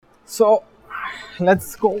So,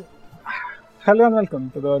 let's go. Hello and welcome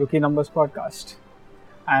to the Rookie Numbers podcast.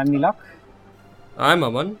 I am Nilak. I'm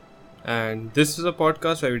Aman, and this is a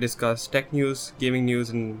podcast where we discuss tech news, gaming news,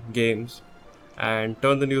 and games, and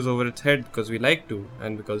turn the news over its head because we like to,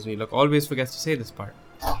 and because Nilak always forgets to say this part.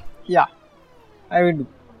 Yeah, I do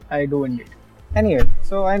indeed. Anyway,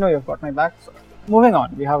 so I know you've got my back. So, moving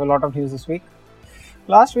on, we have a lot of news this week.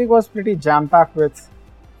 Last week was pretty jam-packed with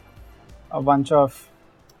a bunch of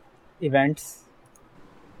events.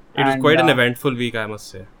 It was quite an eventful week, I must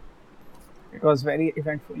say. It was very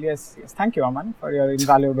eventful. Yes. Thank you, Aman, for your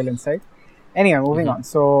invaluable insight. Anyway, moving on.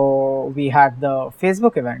 So, we had the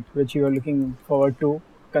Facebook event, which you were looking forward to,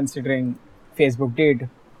 considering Facebook did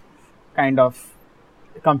kind of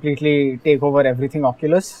completely take over everything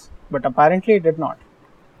Oculus, but apparently it did not.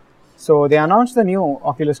 So, they announced the new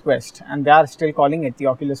Oculus Quest, and they are still calling it the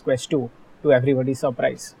Oculus Quest 2, to everybody's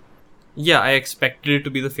surprise. Yeah, I expected it to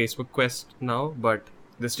be the Facebook Quest now, but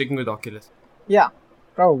they're sticking with Oculus. Yeah,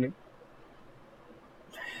 probably.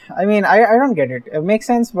 I mean, I don't get it. It makes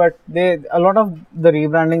sense, but a lot of the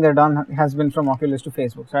rebranding they've done has been from Oculus to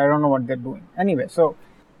Facebook, so I don't know what they're doing. Anyway, so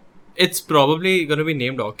it's probably going to be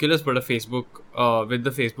named Oculus, but a Facebook with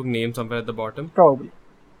the Facebook name somewhere at the bottom. Probably.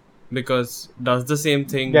 Because does the same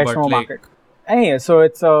thing, gets but more like... market. Anyway, so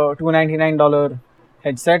it's a $299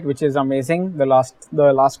 headset, which is amazing. The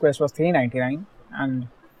last Quest was $399, and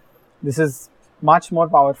this is much more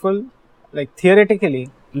powerful. Like theoretically,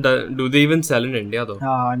 do they even sell in India though?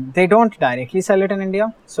 They don't directly sell it in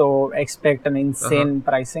India, so expect an insane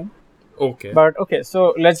pricing. Okay. But okay,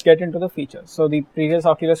 so let's get into the features. So the previous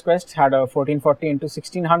Oculus Quest had a 1440 into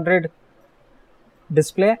 1600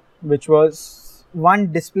 display, which was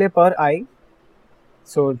one display per eye.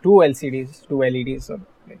 So two LEDs,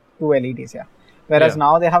 yeah. Whereas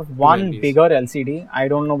now they have one bigger LCD. I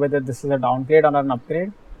don't know whether this is a downgrade or an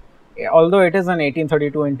upgrade. Although it is an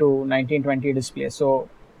 1832 into 1920 display, so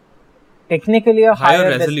technically a higher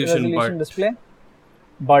resolution display,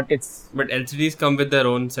 but LCDs come with their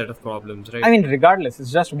own set of problems, right? I mean, regardless,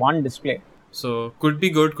 it's just one display. So could be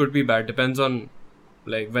good, could be bad. Depends on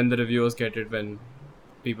like when the reviewers get it, when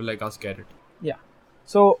people like us get it. Yeah.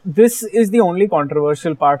 So this is the only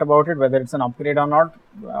controversial part about it, whether it's an upgrade or not,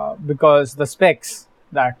 because the specs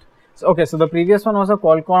so the previous one was a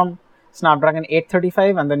Qualcomm Snapdragon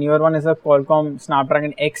 835, and the newer one is a Qualcomm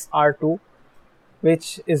Snapdragon XR2,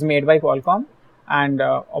 which is made by Qualcomm, and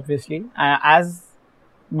obviously as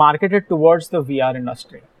marketed towards the VR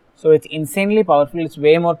industry. So it's insanely powerful. It's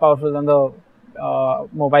way more powerful than the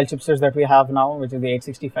mobile chipsets that we have now, which is the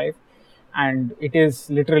 865, and it is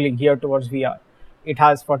literally geared towards VR. It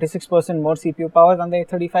has 46% more CPU power than the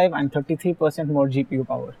 835 and 33% more GPU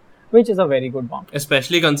power, which is a very good bump.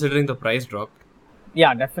 Especially considering the price drop.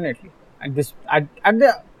 Yeah, definitely.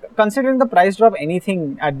 Considering the price drop,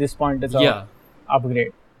 anything at this point is a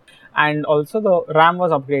upgrade. And also the RAM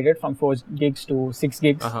was upgraded from 4 gigs to 6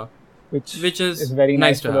 gigs, which is very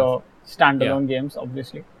nice for the standalone games,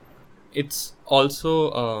 obviously. It's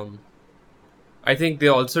also, I think they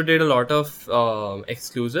also did a lot of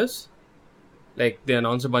exclusives. Like they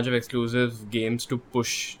announced a bunch of exclusive games to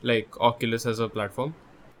push like Oculus as a platform.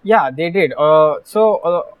 Yeah, they did.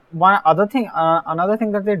 Another thing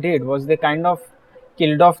that they did was they kind of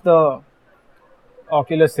killed off the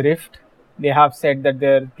Oculus Rift. They have said that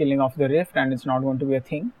they're killing off the Rift and it's not going to be a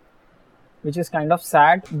thing, which is kind of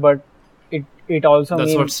sad, but it also that's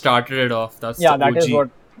means... what started it off. It's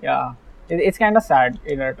kind of sad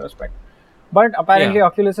in retrospect. But apparently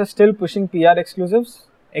Oculus is still pushing PR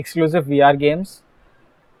exclusive VR games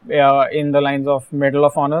in the lines of Medal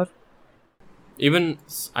of Honor. Even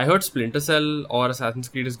I heard Splinter Cell or Assassin's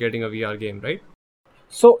Creed is getting a VR game, right?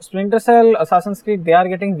 So Splinter Cell, Assassin's Creed, they are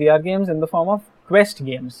getting VR games in the form of Quest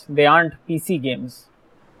games. They aren't PC games.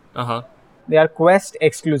 They are Quest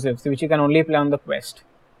exclusives, which you can only play on the Quest.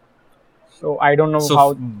 So I don't know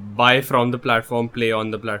how... buy from the platform, play on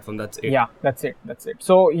the platform, that's it. Yeah, that's it.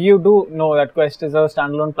 So you do know that Quest is a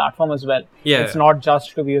standalone platform as well. Yeah. It's not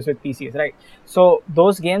just to be used with PCs, right? So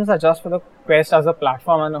those games are just for the Quest as a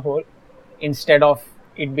platform on a whole, instead of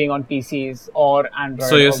it being on PCs or Android.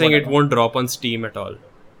 So you're saying it won't drop on Steam at all?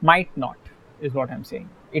 Might not, is what I'm saying.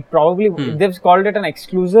 It probably... They've called it an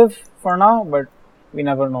exclusive for now, but we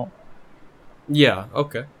never know. Yeah,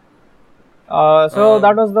 okay.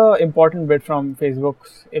 That was the important bit from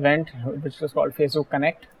Facebook's event, which was called Facebook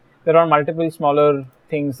Connect. There are multiple smaller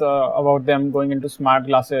things about them going into smart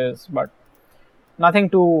glasses, but nothing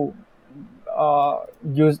to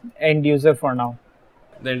end user for now.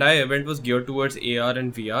 The entire event was geared towards AR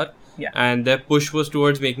and VR. Yeah. And their push was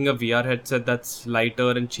towards making a VR headset that's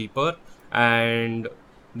lighter and cheaper. And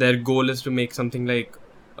their goal is to make something like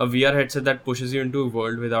a VR headset that pushes you into a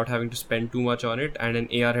world without having to spend too much on it, and an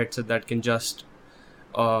AR headset that can just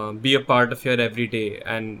be a part of your everyday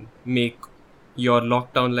and make your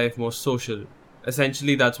lockdown life more social.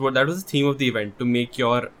 Essentially, that was the theme of the event, to make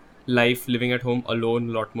your life living at home alone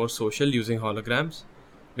a lot more social using holograms.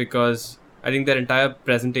 Because I think their entire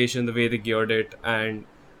presentation, the way they geared it and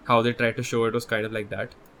how they tried to show it was kind of like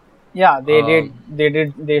that. Yeah,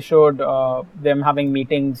 they showed them having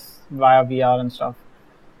meetings via VR and stuff.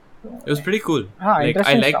 It was pretty cool. I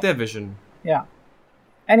interesting like stuff. their vision. Yeah.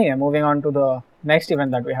 Anyway, moving on to the next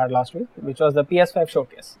event that we had last week, which was the PS5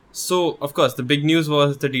 showcase. So, of course, the big news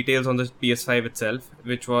was the details on the PS5 itself,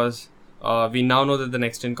 which was we now know that the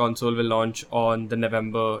next-gen console will launch on the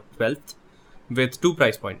November 12th with 2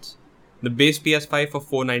 price points. The base PS5 for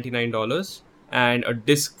 $499 and a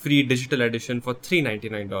disc-free digital edition for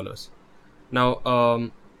 $399.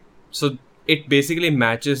 Now, so it basically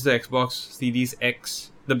matches the Xbox Series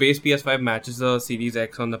X. The base PS5 matches the Series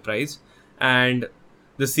X on the price, and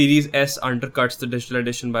the Series S undercuts the digital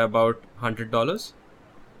edition by about $100.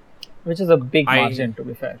 Which is a big margin, to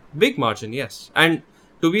be fair. Big margin, yes. And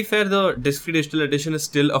to be fair, the disc-free digital edition is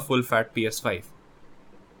still a full-fat PS5.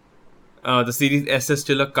 The Series S is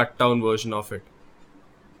still a cut-down version of it.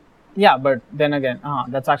 Yeah, but then again,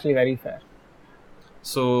 that's actually very fair.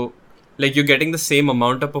 So, like, you're getting the same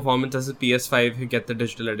amount of performance as the PS5 if you get the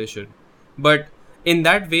digital edition. But in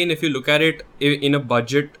that vein, if you look at it in a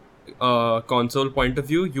budget console point of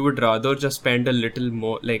view, you would rather just spend a little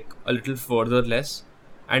more, like a little further less,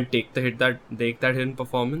 and take that hit in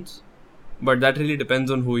performance. But that really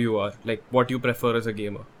depends on who you are, like what you prefer as a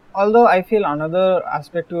gamer. Although I feel another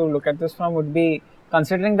aspect to look at this from would be,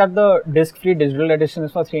 considering that the disc-free digital edition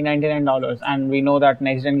is for $399, and we know that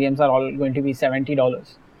next-gen games are all going to be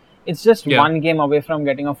 $70. It's just one game away from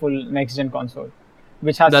getting a full next-gen console,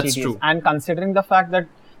 which has That's CDs. true. And considering the fact that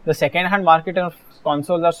the second-hand market of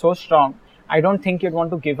consoles are so strong, I don't think you'd want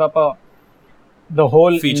to give up the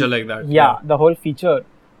whole feature like that. Yeah, the whole feature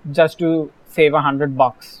just to save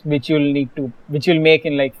 $100, which you'll make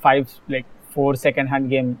in like 4 second-hand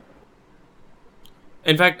game.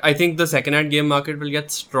 In fact, I think the second-hand game market will get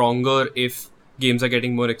stronger if games are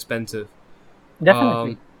getting more expensive.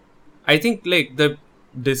 Definitely. I think like the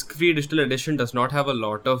disc-free digital edition does not have a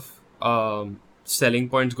lot of selling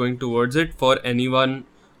points going towards it for anyone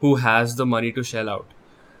who has the money to shell out.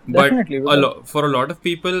 Definitely. But for a lot of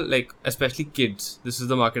people, like especially kids, this is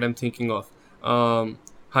the market I'm thinking of.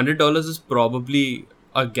 $100 is probably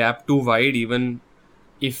a gap too wide, even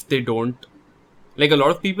if they don't. Like a lot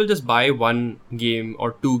of people just buy one game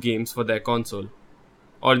or 2 games for their console,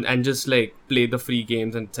 and just like play the free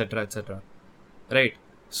games and etc. Right?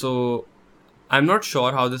 So I'm not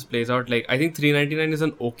sure how this plays out. Like I think $399 is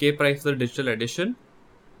an okay price for the digital edition,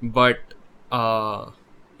 but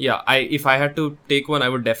if I had to take one, I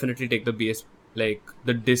would definitely take the BS, like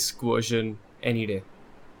the disc version any day.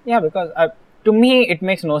 Yeah, because to me it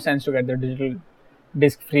makes no sense to get the digital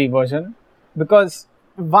disc-free version, because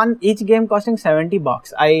each game costing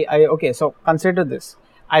 $70. Okay, so consider this.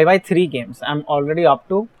 I buy 3 games. I'm already up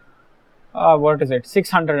to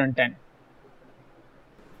 $610.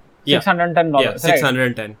 Yeah. $610. Yeah,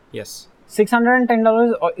 $610. Right? Yes.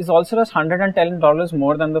 $610 is also just $110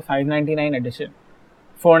 more than the $599 edition.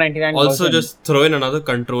 $499. Also, just throw in another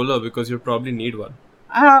controller because you'll probably need one.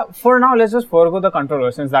 For now, let's just forego the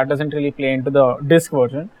controller since that doesn't really play into the disc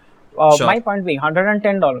version. Sure. My point being,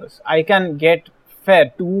 $110. I can get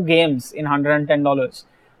 2 games in $110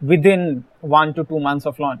 within 1 to 2 months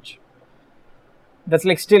of launch. That's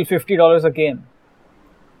like still $50 a game.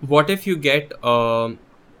 What if you get a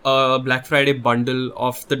Black Friday bundle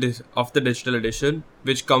of the digital edition,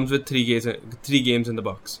 which comes with 3 games in the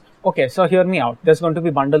box? Okay, so hear me out. There's going to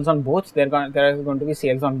be bundles on both. There are going to be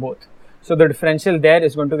sales on both. So the differential there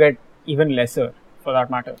is going to get even lesser, for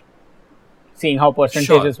that matter. Seeing how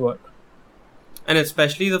percentages work. And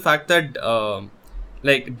especially the fact that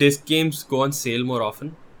like disc games go on sale more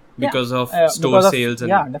often because of store sales.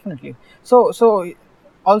 Yeah, definitely. So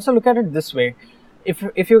also look at it this way.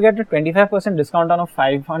 If you get a 25% discount on a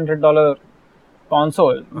 $500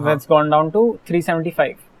 console, that's gone down to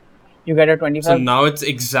 $375. You get a 25%. So now it's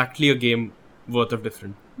exactly a game worth of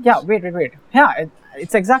difference. Yeah, wait. Yeah,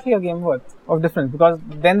 it's exactly a game worth of difference, because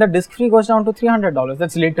then the disc free goes down to $300.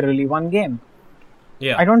 That's literally one game.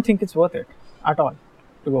 Yeah. I don't think it's worth it at all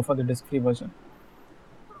to go for the disc free version.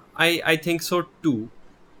 I think so too.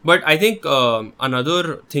 But I think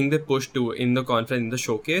another thing they pushed to in the conference, in the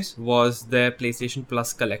showcase, was their PlayStation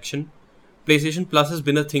Plus collection. PlayStation Plus has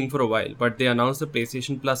been a thing for a while, but they announced the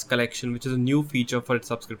PlayStation Plus collection, which is a new feature for its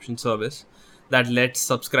subscription service that lets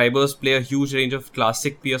subscribers play a huge range of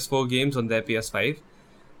classic PS4 games on their PS5,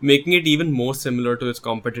 making it even more similar to its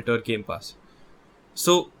competitor Game Pass.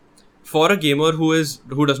 So, for a gamer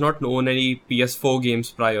who does not own any PS4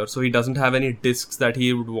 games prior, so he doesn't have any discs that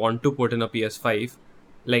he would want to put in a PS5,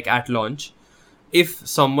 like at launch, if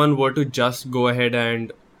someone were to just go ahead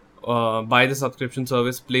and buy the subscription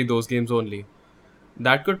service, play those games only,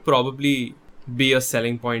 that could probably be a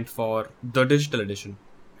selling point for the digital edition.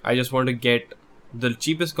 I just want to get the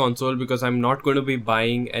cheapest console because I'm not going to be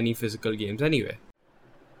buying any physical games anyway.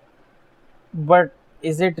 But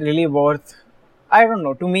is it really worth? I don't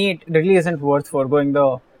know. To me, it really isn't worth foregoing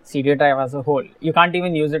the CD drive as a whole. You can't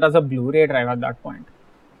even use it as a Blu-ray drive at that point.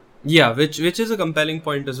 Yeah, which is a compelling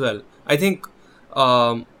point as well. I think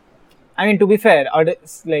I mean, to be fair,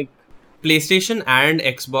 it's like PlayStation and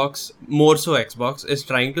Xbox, more so Xbox, is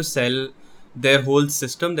trying to sell their whole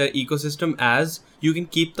system, their ecosystem, as you can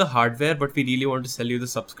keep the hardware, but we really want to sell you the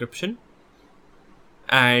subscription.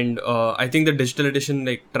 And I think the digital edition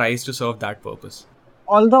tries to serve that purpose.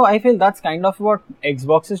 Although I feel that's kind of what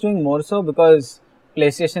Xbox is doing more so, because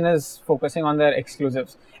PlayStation is focusing on their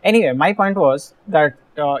exclusives. Anyway, my point was that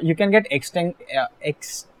you can get external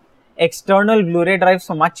Blu-ray drives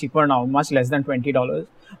for much cheaper now, much less than $20.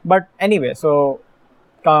 But anyway, so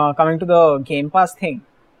coming to the Game Pass thing,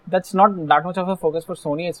 that's not that much of a focus for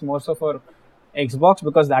Sony. It's more so for Xbox,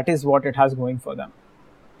 because that is what it has going for them.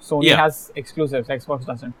 Sony has exclusives, Xbox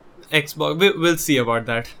doesn't. Xbox, we'll see about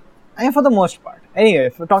that. And for the most part. Anyway,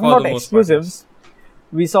 if we're talking about exclusives,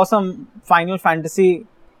 we saw some Final Fantasy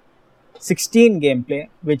 16 gameplay,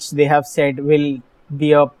 which they have said will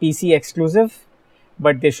be a PC exclusive,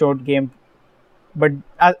 but they showed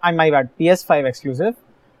PS5 exclusive,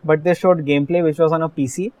 but they showed gameplay which was on a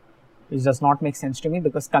PC, which does not make sense to me,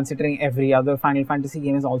 because considering every other Final Fantasy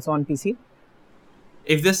game is also on PC.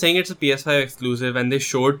 If they're saying it's a PS5 exclusive and they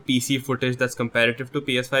showed PC footage that's comparative to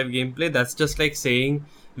PS5 gameplay, that's just like saying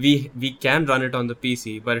we can run it on the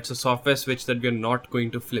PC, but it's a software switch that we're not going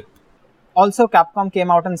to flip. Also, Capcom came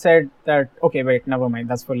out and said that, okay, wait, never mind,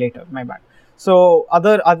 that's for later, my bad. So,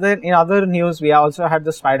 in other news, we also had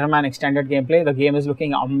the Spider-Man extended gameplay. The game is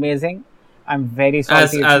looking amazing. I'm very sorry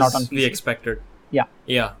it's not on PC. As we expected. Yeah.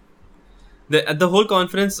 Yeah. The whole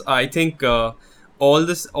conference, I think, for all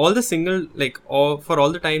the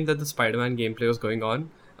time that the Spider-Man gameplay was going on,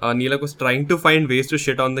 Neelak was trying to find ways to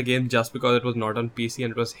shit on the game just because it was not on PC,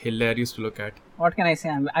 and it was hilarious to look at. What can I say?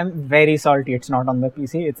 I'm very salty it's not on the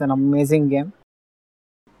PC. It's an amazing game.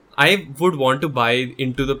 I would want to buy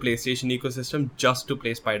into the PlayStation ecosystem just to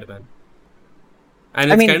play Spider-Man.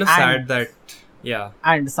 And it's kind of sad that, yeah.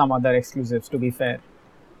 And some other exclusives, to be fair.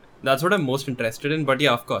 That's what I'm most interested in, but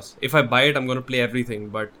yeah, of course. If I buy it, I'm going to play everything,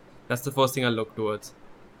 but that's the first thing I'll look towards.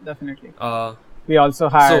 Definitely. We also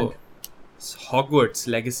had Hogwarts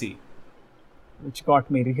Legacy, which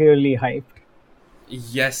got me really hyped.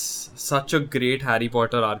 Yes, such a great Harry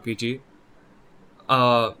Potter RPG.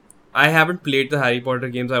 I haven't played the Harry Potter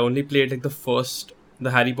games. I only played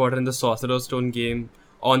the Harry Potter and the Sorcerer's Stone game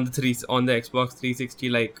on the Xbox 360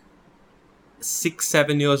 like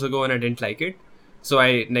 6-7 years ago, and I didn't like it. So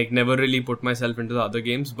I never really put myself into the other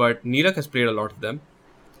games. But Neelak has played a lot of them.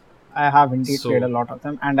 I have indeed played a lot of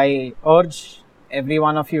them, and I urge every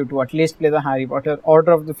one of you to at least play the Harry Potter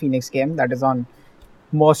Order of the Phoenix game that is on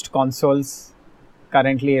most consoles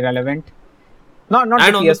currently relevant. Not the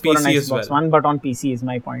PS4 and Xbox One, but on PC is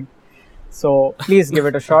my point. So please give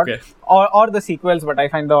it a shot. Okay. Or the sequels, but I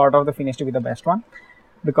find the Order of the Phoenix to be the best one,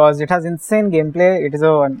 because it has insane gameplay. It is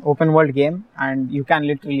an open world game, and you can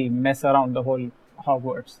literally mess around the whole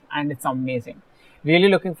Hogwarts, and it's amazing. Really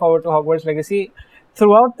looking forward to Hogwarts Legacy.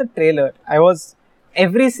 Throughout the trailer,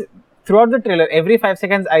 every 5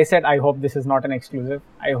 seconds I said, I hope this is not an exclusive.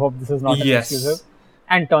 I hope this is not an exclusive.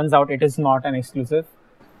 And turns out it is not an exclusive.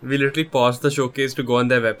 We literally paused the showcase to go on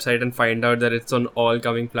their website and find out that it's on all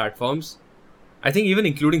coming platforms. I think even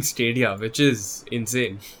including Stadia, which is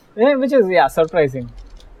insane. Yeah, which is, surprising.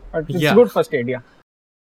 But it's good for Stadia.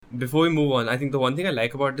 Before we move on, I think the one thing I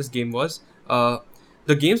like about this game was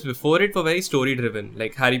the games before it were very story driven,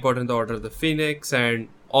 like Harry Potter and the Order of the Phoenix and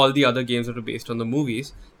all the other games that were based on the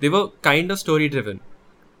movies. They were kind of story driven,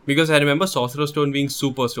 because I remember Sorcerer's Stone being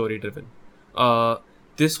super story driven.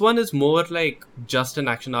 This one is more like just an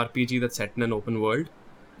action RPG that's set in an open world.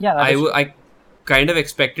 Yeah, I kind of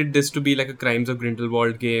expected this to be like a Crimes of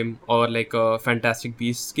Grindelwald game or like a Fantastic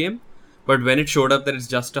Beasts game, but when it showed up that it's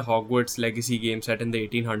just a Hogwarts Legacy game set in the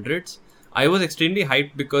 1800s, I was extremely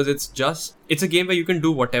hyped, because it's a game where you can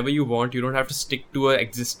do whatever you want. You don't have to stick to a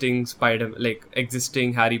existing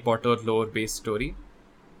Harry Potter lore based story.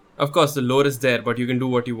 Of course, the lore is there, but you can do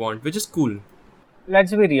what you want, which is cool.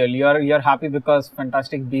 let's be real. You're happy because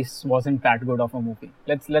Fantastic Beasts wasn't that good of a movie.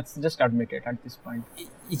 Let's just admit it at this point.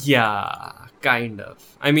 Yeah, kind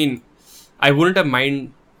of. I mean, I wouldn't have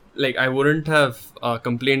I wouldn't have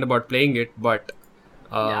complained about playing it, but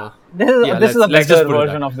This is a let's just better put it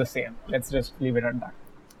version that. of the same. Let's just leave it at that.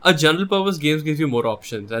 A general purpose games gives you more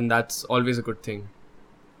options, and that's always a good thing.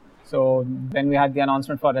 So then we had the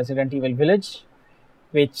announcement for Resident Evil Village,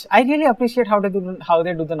 which I really appreciate how they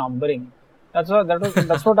do the numbering. That's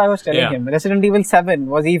what I was telling Yeah. him. Resident Evil 7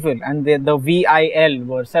 was evil, and the VIL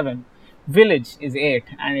were 7. Village is 8,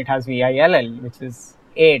 and it has VILL, which is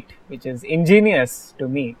 8, which is ingenious to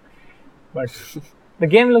me. But the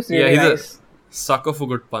game looks Yeah, really he's nice. a sucker for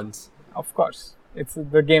good puns. Of course,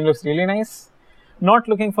 the game looks really nice. Not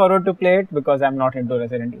looking forward to play it because I'm not into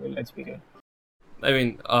Resident Evil. Let's be real. I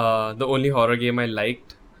mean, the only horror game I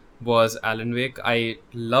liked was Alan Wake. I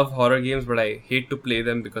love horror games, but I hate to play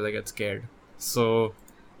them because I get scared. So,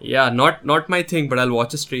 yeah, not my thing, but I'll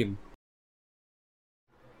watch a stream.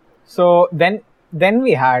 So then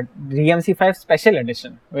we had DMC5 Special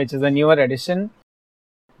Edition, which is a newer edition,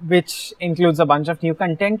 which includes a bunch of new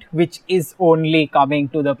content, which is only coming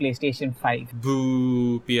to the PlayStation 5.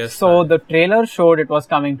 Boo, PS5. So the trailer showed it was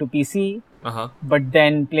coming to PC, Uh-huh. but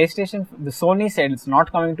then the Sony said it's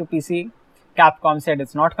not coming to PC, Capcom said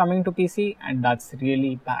it's not coming to PC, and that's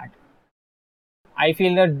really bad. I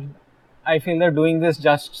feel they're doing this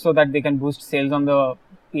just so that they can boost sales on the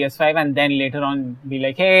PS5 and then later on be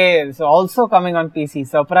like, hey, it's also coming on PC,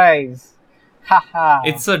 surprise. Haha.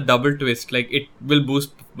 It's a double twist. Like, it will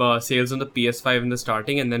boost sales on the PS5 in the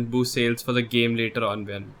starting and then boost sales for the game later on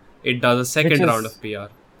when it does a second round of PR.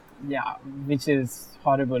 Yeah, which is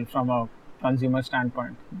horrible from a consumer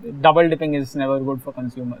standpoint. Double dipping is never good for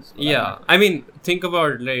consumers. Yeah, I mean, think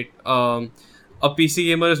about a PC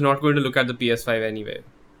gamer is not going to look at the PS5 anyway.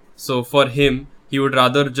 So for him, he would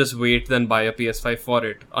rather just wait than buy a PS5 for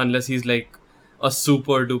it, unless he's like a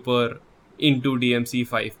super duper into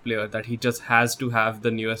DMC5 player that he just has to have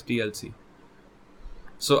the newest DLC.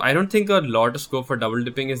 So I don't think a lot of scope for double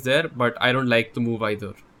dipping is there, but I don't like the move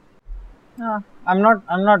either. I'm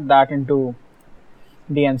not that into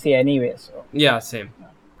DMC anyway, so Yeah, same.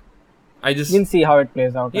 I just we'll see how it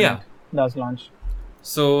plays out when Yeah. it does launch.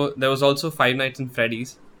 So there was also Five Nights at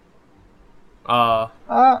Freddy's. I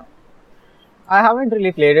haven't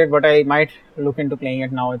really played it, but I might look into playing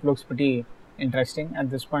it now. It looks pretty interesting at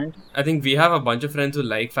this point. I think we have a bunch of friends who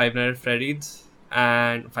like Five Nights at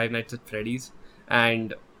Freddy's,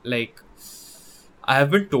 and like I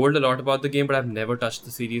have been told a lot about the game, but I've never touched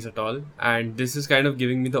the series at all, and this is kind of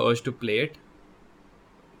giving me the urge to play it.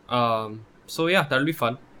 So yeah, that'll be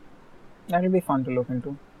fun. That'll be fun to look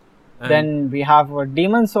into. And Then we have a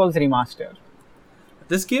Demon Souls remaster.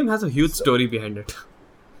 this game has a huge story behind it.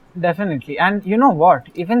 Definitely. And you know what?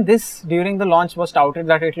 Even this during the launch was touted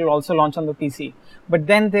that it will also launch on the PC. But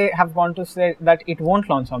then they have gone to say that it won't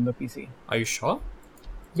launch on the PC. Are you sure?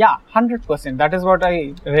 Yeah, 100%. That is what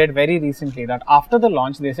I read very recently. That after the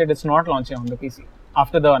launch, they said it's not launching on the PC.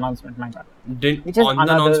 After the announcement, my bad. Which is On the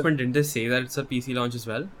another- announcement, didn't they say that it's a PC launch as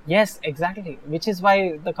well? Yes, exactly. Which is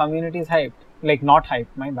why the community is hyped. Like, not hyped,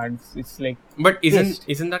 my bad. It's like, But Pissed.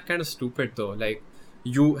 isn't that kind of stupid though? Like,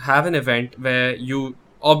 you have an event where you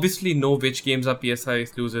obviously know which games are PS5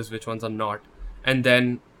 exclusives, which ones are not, and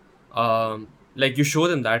then like you show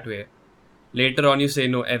them that way. Later on, you say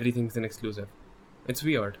no, everything's an exclusive. It's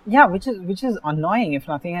weird. yeah, which is annoying if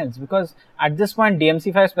nothing else. Because at this point,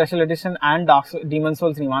 DMC5 Special Edition and Demon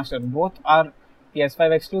Souls Remastered both are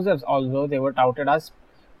PS5 exclusives, although they were touted as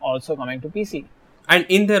also coming to PC. And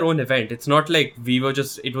in their own event, it's not like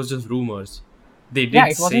it was just rumors. They did Yeah,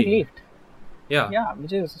 it say. wasn't leaked. Yeah. Yeah,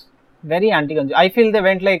 which is very anti-consumer. I feel they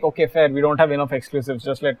went like, okay, fair, we don't have enough exclusives.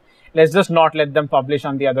 Let's just not let them publish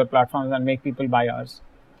on the other platforms and make people buy ours.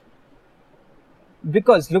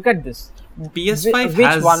 Because look at this. PS5 Which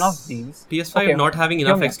has one of these? PS5 Okay, not having hear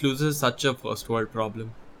enough me out. exclusives is such a first world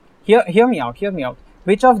problem. Hear me out.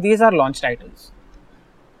 Which of these are launch titles?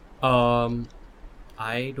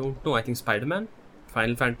 I don't know. I think Spider-Man,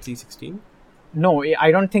 Final Fantasy 16. No,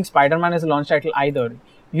 I don't think Spider-Man is a launch title either.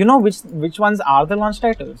 You know which ones are the launch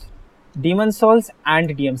titles? Demon Souls and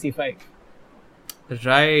DMC5.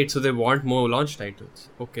 Right, so they want more launch titles.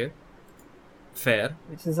 Okay, fair.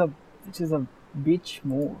 Which is a bitch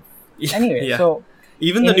move. Anyway, Yeah. so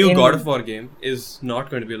Even the in- new in- God of War game is not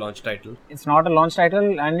going to be a launch title. it's not a launch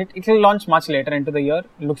title and it will launch much later into the year.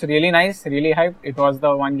 It looks really nice, really hyped. It was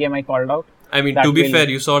the one game I called out. I mean, That to be will- fair,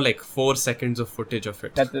 you saw like 4 seconds of footage of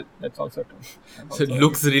it. That's also true. So it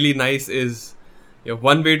looks really nice is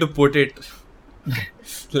one way to put it.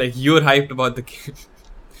 Like, you're hyped about the game.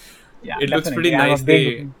 Yeah, It looks pretty definitely. I'm a nice.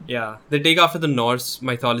 big They take after the Norse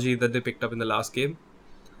mythology that they picked up in the last game,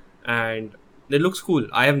 and it looks cool.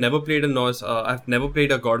 I have never played a Norse. I've never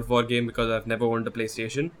played a God of War game because I've never owned a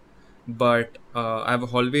PlayStation, but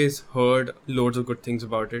I've always heard loads of good things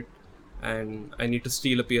about it, and I need to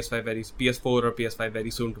steal a PS4 or PS5 very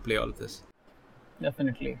soon to play all of this.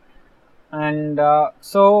 definitely. And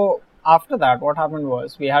so after that, what happened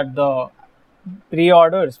was we had the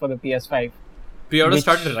pre-orders for the PS5, Pre-order which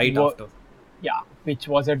started right wa- after. yeah, which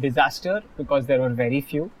was a disaster because there were very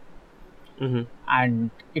few, Mm-hmm. and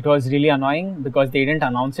it was really annoying because they didn't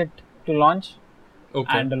announce it to launch,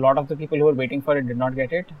 Okay. and a lot of the people who were waiting for it did not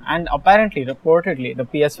get it. And apparently, reportedly, the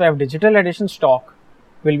PS5 digital edition stock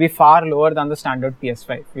will be far lower than the standard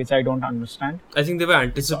PS5, which I don't understand. I think they were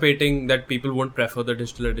anticipating that people won't prefer the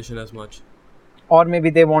digital edition as much. Or maybe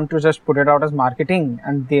they want to just put it out as marketing,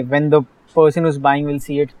 and they, when the person who's buying will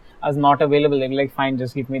see it as not available, they'll be like, fine,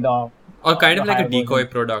 just give me the Or kind of the like a higher decoy version.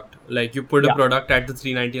 product. Like you put a Yeah. product at the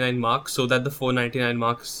 399 mark so that the 499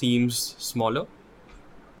 mark seems smaller.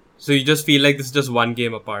 So you just feel like this is just one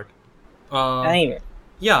game apart. Anyway,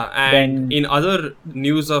 Yeah, and Then- in other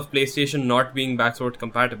news of PlayStation not being backward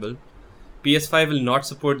compatible, PS5 will not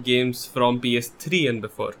support games from PS3 and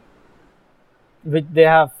before. which they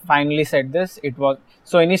have finally said this. It was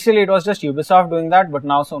so initially it was just Ubisoft doing that, but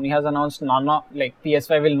now Sony has announced none of like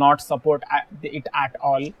PS5 will not support it at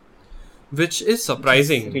all. Which is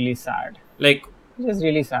surprising. It's really sad. Like, Which is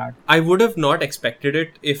really sad. I would have not expected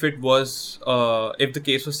it if it was if the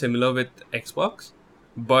case was similar with Xbox,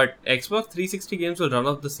 but Xbox 360 games will run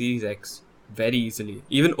off the Series X very easily.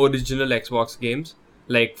 Even original Xbox games,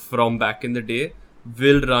 like from back in the day,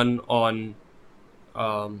 will run on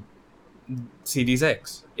Series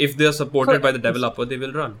X. If they are supported So by the it's- developer, they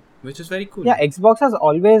will run, which is very cool. Yeah, Xbox has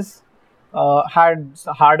always had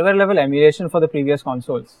hardware level emulation for the previous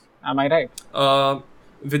consoles. Am I right?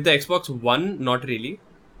 With the Xbox One, not really.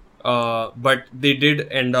 But they did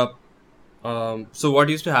end up. So what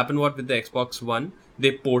used to happen was with the Xbox One,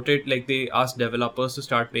 they ported, like they asked developers to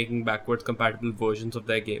start making backwards compatible versions of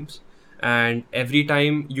their games. And every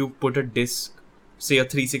time you put a disc, say a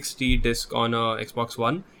 360 disc on a Xbox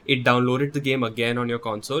One, it downloaded the game again on your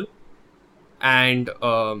console. And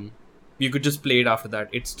you could just play it after that.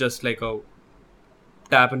 It's just like a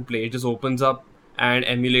tap and play. It just opens up and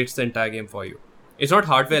emulates the entire game for you. It's not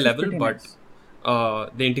hardware Which is level, pretty but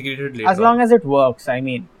nice. they integrated later As long on. as it works, I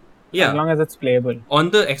mean. Yeah. As long as it's playable.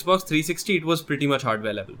 On the Xbox 360, it was pretty much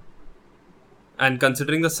hardware level. And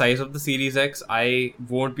considering the size of the Series X, I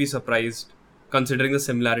won't be surprised, considering the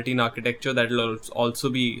similarity in architecture, that will also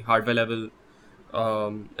be hardware level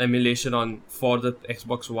emulation on for the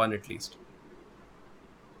Xbox One at least.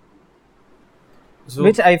 So,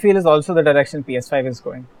 Which I feel is also the direction PS5 is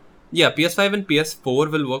going. yeah, PS5 and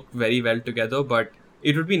PS4 will work very well together, but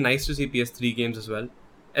it would be nice to see PS3 games as well,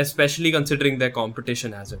 especially considering their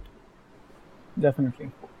competition has it.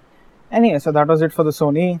 Definitely. Anyway, so that was it for the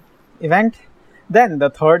Sony event. Then the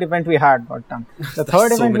third event we had got done. The third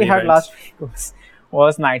so event we many had events. last week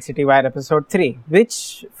was Night City Wire episode 3,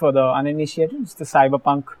 which for the uninitiated is the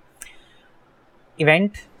Cyberpunk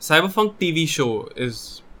event Cyberpunk TV show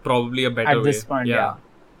is probably a better at way. this point, yeah.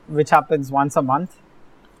 Which happens once a month.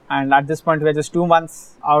 And at this point, we're just 2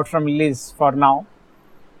 months out from release for now.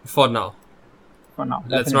 For now.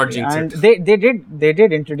 Let's not definitely. jinx And they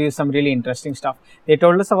did introduce some really interesting stuff. They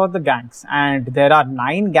told us about the gangs, and there are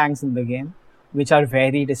 9 gangs in the game, which are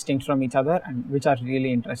very distinct from each other and which are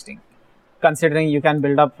really interesting. Considering you can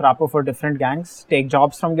build up rapport for different gangs, take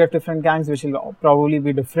jobs from different gangs, which will probably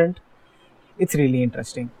be different. It's really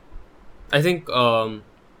interesting. I think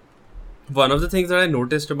one of the things that I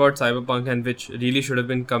noticed about Cyberpunk, and which really should have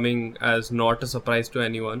been coming as not a surprise to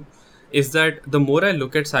anyone, is that the more I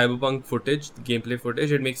look at Cyberpunk footage, the gameplay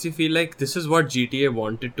footage, it makes you feel like this is what GTA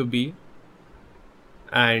wanted to be,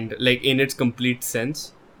 and like in its complete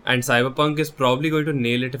sense. And Cyberpunk is probably going to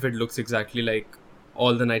nail it if it looks exactly like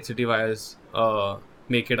all the Night City Wires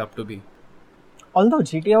make it up to be. Although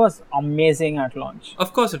GTA was amazing at launch.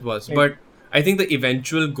 Of course it was, Like- but I think the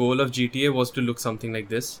eventual goal of GTA was to look something like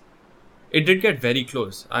this. It did get very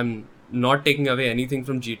close. I'm not taking away anything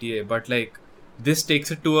from GTA, but like this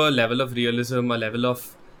takes it to a level of realism, a level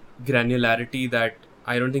of granularity that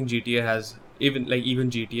I don't think GTA has even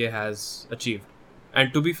GTA has achieved.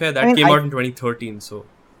 And to be fair, that I mean, came I- out in 2013, so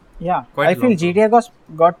Yeah, Quite I feel long term. GTA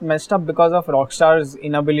got messed up because of Rockstar's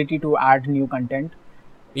inability to add new content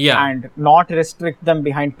yeah. and not restrict them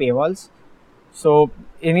behind paywalls. So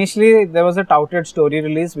initially there was a touted story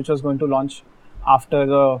release which was going to launch after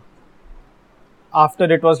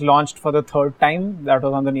it was launched for the third time. That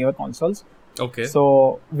was on the newer consoles. Okay.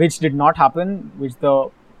 So, which did not happen, which the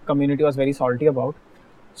community was very salty about.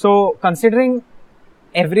 So, considering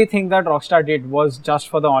everything that Rockstar did was just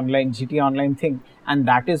for the online GTA Online thing, and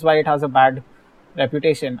that is why it has a bad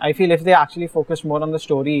reputation. I feel if they actually focused more on the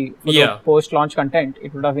story for the Yeah. post-launch content,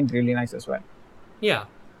 it would have been really nice as well. Yeah.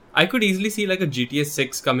 I could easily see like a GTA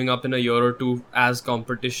 6 coming up in a year or two as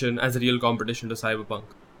real competition to Cyberpunk.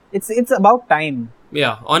 It's about time.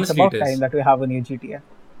 Yeah, It's honestly about it time is. that we have a new GTA.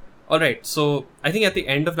 Alright, so I think at the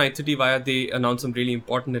end of Night City Wire, they announced some really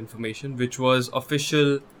important information, which was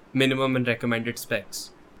official minimum and recommended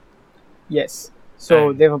specs. Yes. So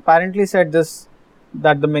And- they've apparently said this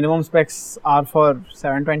that the minimum specs are for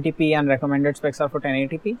 720p and recommended specs are for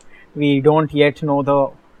 1080p. We don't yet know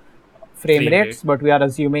the frame Frame rates, rate. but we are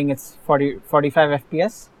assuming it's 45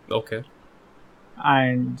 FPS. Okay.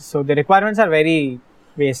 And so the requirements are very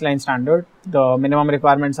baseline standard. The minimum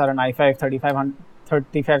requirements are an i5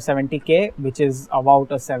 3570K, which is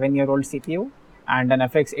about a 7-year-old CPU, and an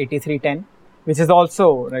FX 8310, which is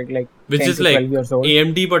also like Which 10 is to like 12 years old.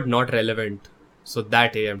 AMD but not relevant. So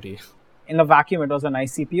that AMD. In the vacuum, it was a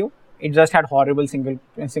nice CPU. It just had horrible single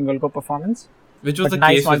core performance. Which was But the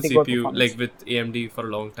nice case with multi-core CPU, performance. like with AMD for a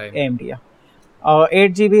long time. AMD, yeah.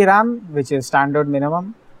 8 GB RAM, which is standard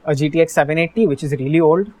minimum. A GTX 780, which is really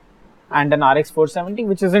old, and an RX 470,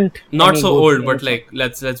 which isn't Not any so good old, in but its like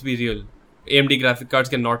let's be real. AMD graphic cards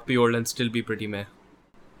cannot be old and still be pretty meh.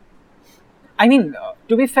 I mean,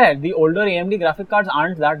 to be fair, the older AMD graphic cards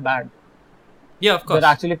aren't that bad. Yeah, of course. They're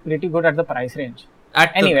actually pretty good at the price range.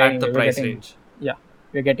 at the Anyway, the we're price getting- range. Yeah,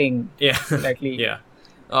 we're getting Yeah. slightly. Yeah.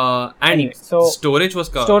 And Anyway, so storage was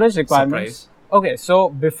storage requirements. surprise. Okay, so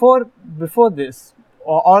before this,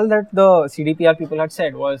 all that the CDPR people had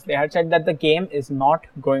said was they had said that the game is not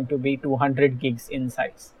going to be 200 gigs in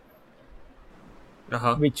size,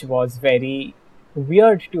 Uh-huh. which was very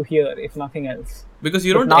weird to hear, if nothing else. Because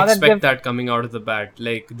you But don't now that expect they've- that coming out of the bat.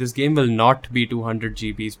 Like, this game will not be 200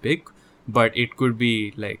 GBs big, but it could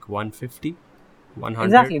be like 150, 100.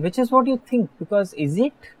 Exactly, which is what you think. Because is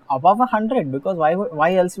it above 100? Because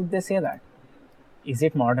why else would they say that? Is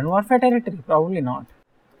it Modern Warfare territory? Probably not.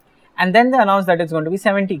 And then they announced that it's going to be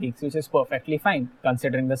 70 gigs, which is perfectly fine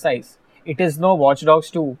considering the size. It is no Watch Dogs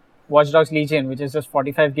 2, Watch Dogs Legion, which is just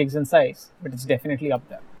 45 gigs in size, but it's definitely up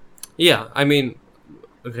there. Yeah, I mean,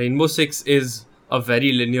 Rainbow Six is a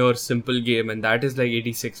very linear, simple game, and that is like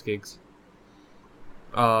 86 gigs.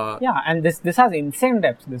 Yeah, and this has insane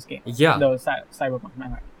depth, this game. Yeah. The Cyberpunk, my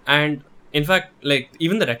bad. And in fact, like,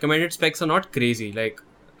 even the recommended specs are not crazy. Like,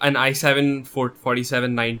 an i7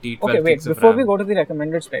 4790, 12 Okay, wait, gigs of before RAM. we go to the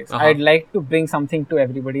recommended specs, Uh-huh. I'd like to bring something to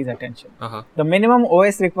everybody's attention. Uh-huh. The minimum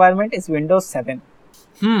OS requirement is Windows 7.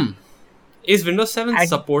 Is Windows 7 And-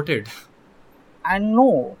 supported? And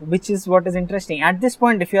no, which is what is interesting. At this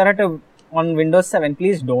point, if you are on Windows 7,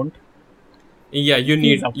 please don't. Yeah, you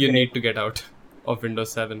Please need upgrade. to get out of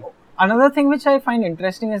Windows 7. Another thing which I find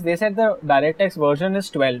interesting is they said the DirectX version is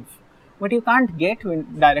 12, but you can't get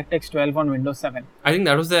DirectX 12 on Windows 7. I think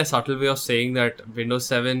that was their subtle way of saying that Windows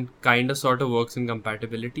 7 kind of sort of works in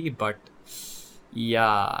compatibility, but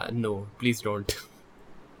yeah, no, please don't.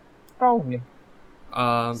 Probably.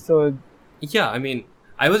 So Yeah, I mean,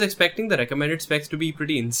 I was expecting the recommended specs to be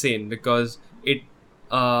pretty insane because it,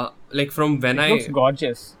 like from when it looks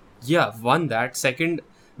gorgeous. Yeah, one that. Second,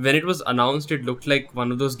 when it was announced, it looked like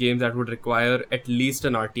one of those games that would require at least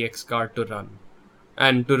an RTX card to run.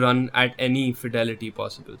 And to run at any fidelity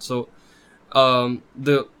possible. So,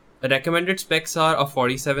 the recommended specs are a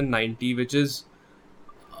 4790, which is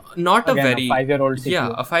not Again, a a very 5-year-old CPU.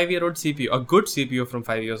 Yeah, a 5-year-old CPU, a good CPU from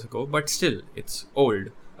 5 years ago, but still, it's old.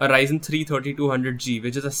 A Ryzen 3 3200G,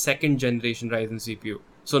 which is a second generation Ryzen CPU,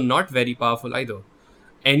 so not very powerful either.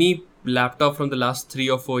 Any laptop from the last 3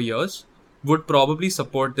 or 4 years would probably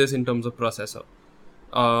support this in terms of processor.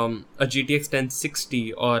 A GTX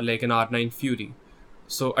 1060 or like an R9 Fury.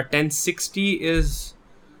 So a 1060 is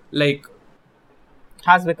like,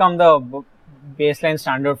 Has become the baseline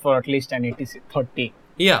standard for at least 1080-30.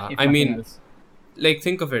 yeah, if I nothing mean, else. like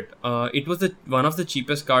think of it. It was one of the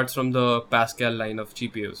cheapest cards from the Pascal line of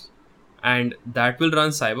GPUs, and that will run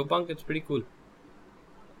Cyberpunk. It's pretty cool,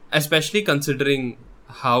 especially considering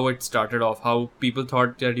how it started off. How people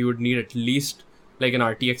thought that you would need at least like an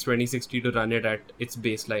RTX 2060 to run it at its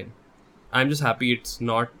baseline. I'm just happy it's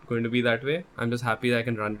not going to be that way. I'm just happy that I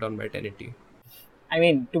can run it on my 1080. I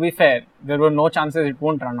mean, to be fair, there were no chances it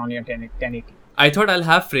won't run on your 1080. I thought I'll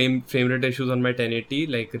have frame rate issues on my 1080.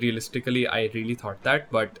 Like realistically, I really thought that,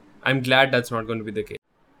 but I'm glad that's not going to be the case.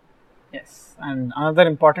 Yes, and another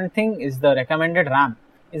important thing is the recommended RAM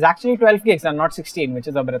is actually 12 gigs and not 16, which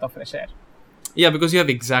is a breath of fresh air. Yeah, because you have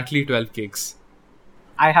exactly 12 gigs.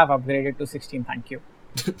 I have upgraded to 16, thank you.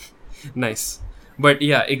 Nice. But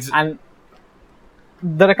yeah, And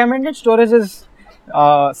the recommended storage is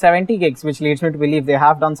 70 gigs, which leads me to believe they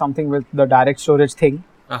have done something with the direct storage thing,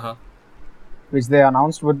 uh-huh. which they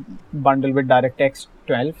announced would bundle with DirectX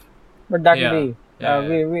 12. But that will Yeah. be,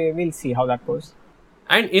 Yeah. we'll see how that goes.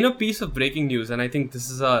 And in a piece of breaking news, and I think this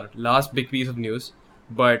is our last big piece of news,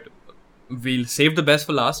 but we'll save the best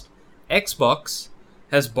for last. Xbox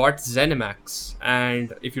has bought ZeniMax,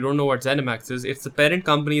 and if you don't know what ZeniMax is, it's the parent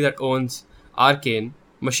company that owns Arcane,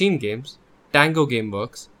 Machine Games, Tango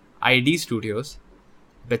Gameworks, ID Studios,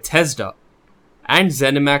 Bethesda, and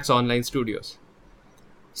ZeniMax Online Studios.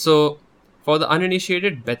 So, for the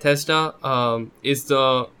uninitiated, Bethesda is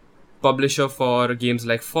the publisher for games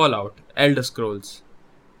like Fallout, Elder Scrolls.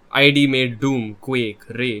 ID made Doom, Quake,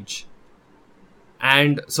 Rage.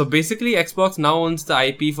 And so basically, Xbox now owns the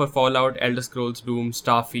IP for Fallout, Elder Scrolls, Doom,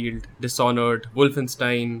 Starfield, Dishonored,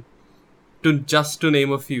 Wolfenstein, to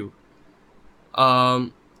name a few.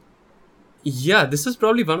 Yeah, this is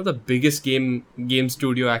probably one of the biggest game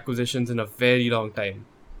studio acquisitions in a very long time,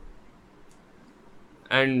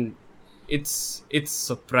 and it's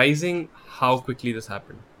surprising how quickly this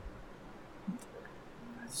happened.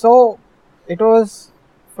 So it was,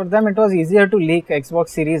 for them, it was easier to leak Xbox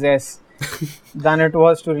Series S than it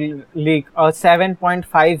was to leak a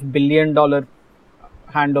 $7.5 billion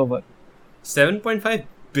handover. $7.5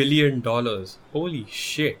 billion. Holy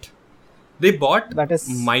shit. They bought That is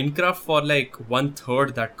Minecraft for like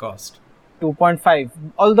 1/3 that cost. 2.5,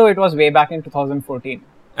 although it was way back in 2014.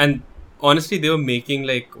 And honestly, they were making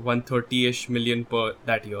like 130-ish million per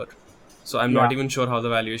that year. So I'm not Yeah. even sure how the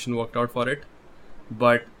valuation worked out for it.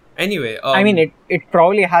 But anyway, I mean, it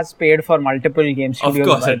probably has paid for multiple game of studios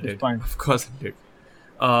course by it this did. point. Of course it did.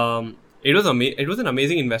 It was an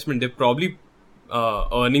amazing investment. They're probably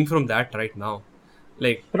earning from that right now.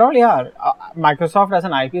 Like Probably are. Microsoft as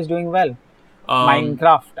an IP is doing well.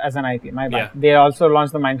 Minecraft as an IP, my bad. yeah. They also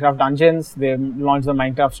launched the Minecraft Dungeons. They launched the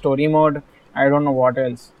Minecraft Story Mode. I don't know what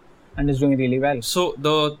else, and it's doing really well. So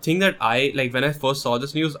the thing that I like when I first saw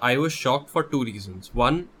this news, I was shocked for two reasons.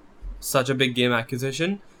 One, such a big game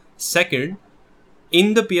acquisition. Second,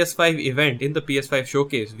 in the PS5 event, in the PS5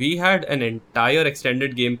 showcase, we had an entire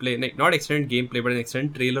extended gameplay, like not extended gameplay, but an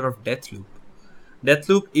extended trailer of Deathloop.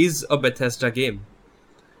 Deathloop is a Bethesda game.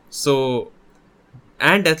 So,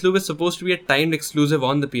 and Deathloop is supposed to be a timed exclusive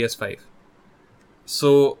on the PS5.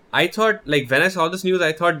 So I thought, like when I saw this news,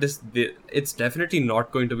 I thought it's definitely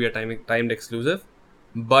not going to be a timed exclusive.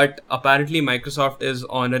 But apparently, Microsoft is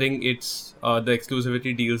honoring its the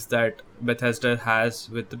exclusivity deals that Bethesda has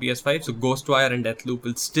with the PS5. So Ghostwire and Deathloop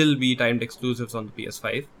will still be timed exclusives on the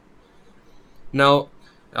PS5. Now,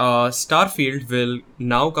 Starfield will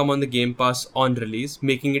now come on the Game Pass on release,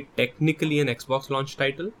 making it technically an Xbox launch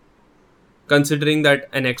title. Considering that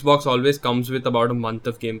an Xbox always comes with about a month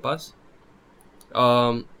of Game Pass.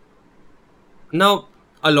 Now,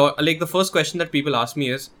 a lot like the first question that people ask me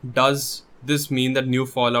is, does this mean that new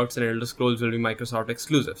Fallouts and Elder Scrolls will be Microsoft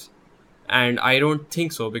exclusives? And I don't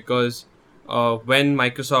think so, because when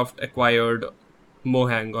Microsoft acquired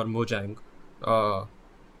Mojang, the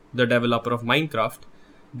developer of Minecraft,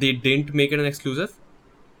 they didn't make it an exclusive.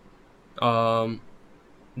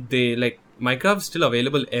 They like Minecraft is still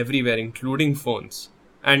available everywhere, including phones.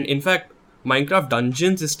 And in fact, Minecraft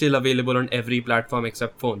Dungeons is still available on every platform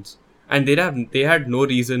except phones. And they had no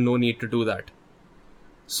reason, no need to do that.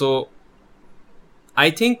 So I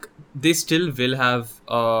think they still will have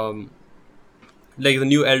like the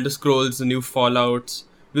new Elder Scrolls, the new Fallouts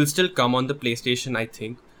will still come on the PlayStation, I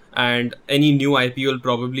think. And any new IP will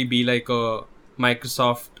probably be like a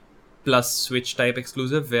Microsoft plus Switch type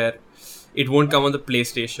exclusive where it won't come on the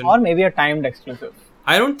PlayStation. Or maybe a timed exclusive.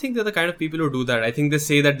 I don't think they're the kind of people who do that. I think they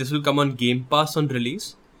say that this will come on Game Pass on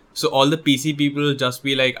release. So all the PC people will just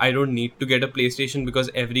be like, I don't need to get a PlayStation because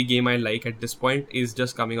every game I like at this point is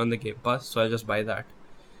just coming on the Game Pass. So I'll just buy that.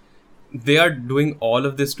 They are doing all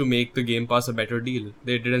of this to make the Game Pass a better deal.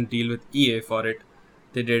 They didn't deal with EA for it.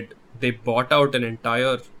 They bought out an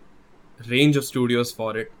entire range of studios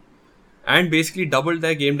for it. And basically doubled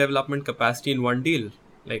their game development capacity in one deal.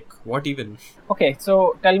 Like, what even? Okay,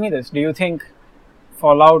 so tell me this. Do you think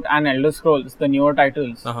Fallout and Elder Scrolls, the newer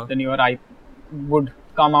titles, the newer IP, would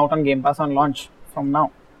come out on Game Pass on launch from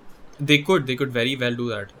now? They could very well do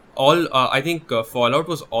that. I think Fallout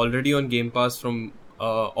was already on Game Pass from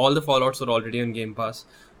all the Fallouts were already on Game Pass.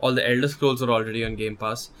 All the Elder Scrolls are already on Game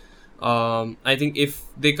Pass. I think if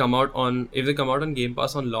they come out on Game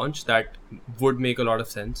Pass on launch, that would make a lot of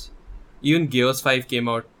sense. Even Gears 5 came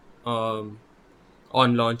out on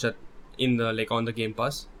launch in the like on the Game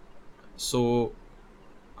Pass. So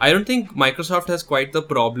I don't think Microsoft has quite the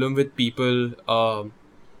problem with people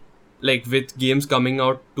like with games coming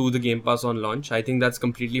out to the Game Pass on launch. I think that's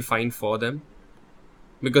completely fine for them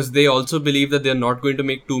because they also believe that they're not going to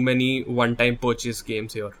make too many one-time purchase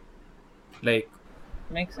games here. Like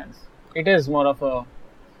Makes sense. It is more of a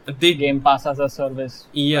they Game Pass as a service.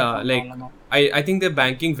 Yeah, platform like all along. I think they're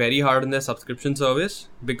banking very hard on their subscription service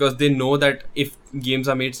because they know that if games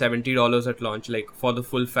are made $70 at launch, like for the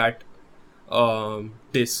full fat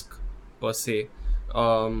disc per se,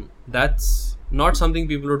 that's not something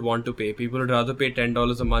people would want to pay. People would rather pay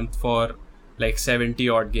 $10 a month for like 70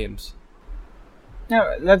 odd games.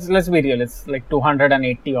 Yeah, let's be real. It's like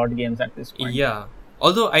 280 odd games at this point. Yeah.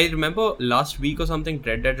 Although I remember last week or something,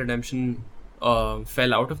 Red Dead Redemption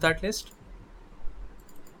fell out of that list.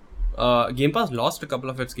 Game Pass lost a couple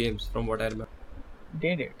of its games, from what I remember.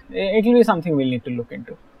 Did it? It will be something we'll need to look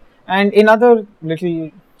into. And in other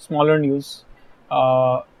little smaller news,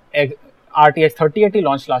 RTX 3080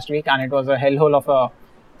 launched last week, and it was a hellhole of a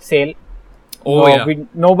sale. Oh yeah.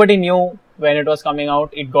 Nobody knew when it was coming out.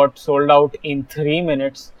 It got sold out in 3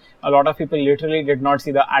 minutes. A lot of people literally did not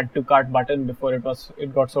see the add to cart button before it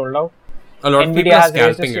got sold out. A lot of people are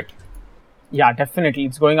scalping it. Yeah, definitely.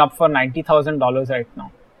 It's going up for $90,000 right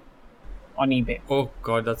now on eBay. Oh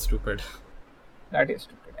god, that's stupid. That is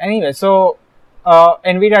stupid. Anyway, so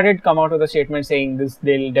Nvidia did come out with a statement saying this.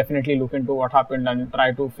 They'll definitely look into what happened and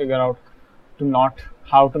try to figure out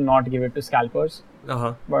how to not give it to scalpers.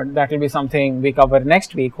 But that will be something we cover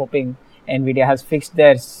next week, hoping Nvidia has fixed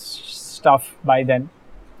their stuff by then.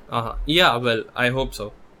 Yeah, well, I hope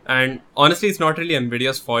so. And honestly, it's not really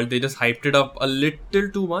Nvidia's fault. They just hyped it up a little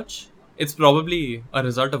too much. It's probably a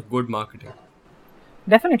result of good marketing.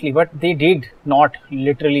 Definitely, but they did not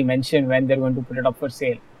literally mention when they're going to put it up for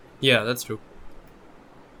sale. Yeah, that's true.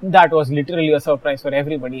 That was literally a surprise for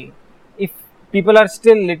everybody. If people are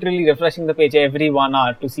still literally refreshing the page every 1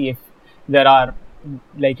 hour to see if there are,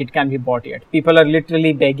 like, it can be bought yet. People are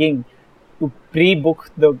literally begging to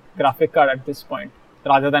pre-book the graphic card at this point,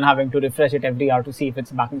 rather than having to refresh it every hour to see if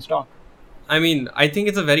it's back in stock. I mean, I think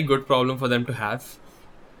it's a very good problem for them to have.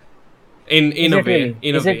 In a way.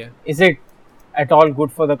 Is it at all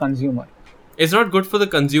good for the consumer? It's not good for the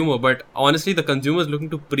consumer, but honestly, the consumer is looking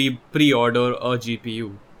to pre-order a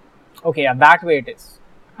GPU. Okay, yeah, that way it is.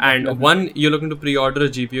 And one, you're looking to pre-order a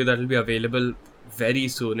GPU that will be available very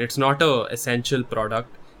soon. It's not a essential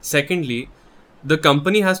product. Secondly, the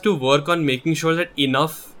company has to work on making sure that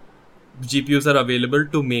enough GPUs are available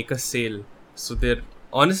to make a sale. So they're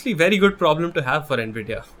honestly very good problem to have for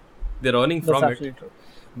Nvidia. They're earning from That's it. absolutely true.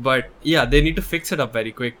 But yeah, they need to fix it up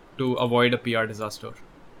very quick to avoid a PR disaster.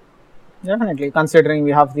 Definitely, considering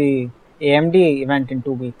we have the AMD event in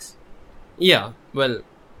 2 weeks. Yeah, well,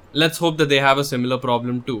 let's hope that they have a similar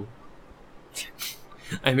problem too.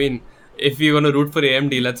 I mean, if you're gonna root for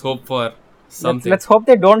AMD, let's hope for something. Let's hope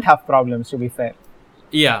they don't have problems, to be fair.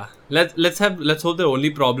 Yeah, let's hope the only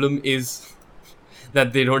problem is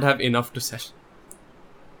that they don't have enough to sell.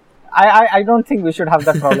 I don't think we should have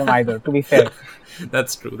that problem either, to be fair.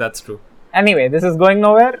 That's true. Anyway, this is going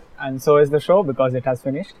nowhere, and so is the show because it has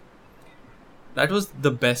finished. That was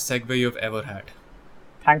the best segue you've ever had.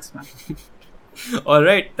 Thanks, man.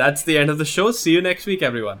 Alright, that's the end of the show. See you next week,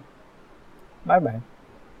 everyone. Bye-bye.